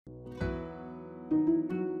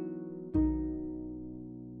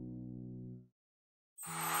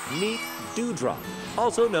Dewdrop,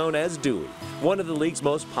 also known as Dewey, one of the league's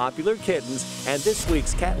most popular kittens and this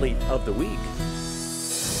week's Cat-lete of the week.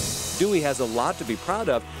 Dewey has a lot to be proud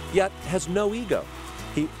of, yet has no ego.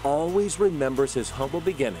 He always remembers his humble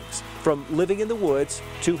beginnings, from living in the woods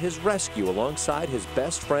to his rescue alongside his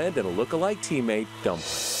best friend and a look-alike teammate, Dumpling.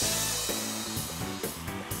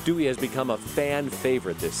 Dewey has become a fan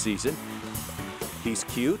favorite this season. He's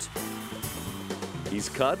cute, he's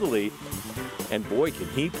cuddly, and boy can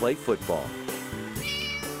he play football.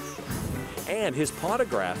 And his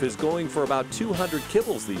potograph is going for about 200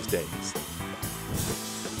 kibbles these days.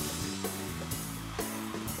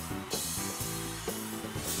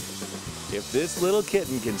 If this little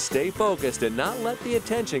kitten can stay focused and not let the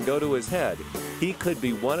attention go to his head, he could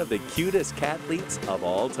be one of the cutest cat-letes of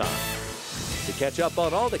all time. To catch up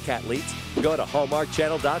on all the cat-letes, go to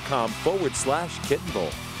hallmarkchannel.com/Kitten Bowl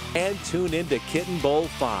and tune in to Kitten Bowl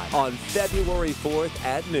 5 on February 4th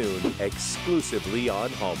at noon, exclusively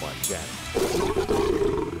on Hallmark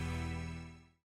Channel.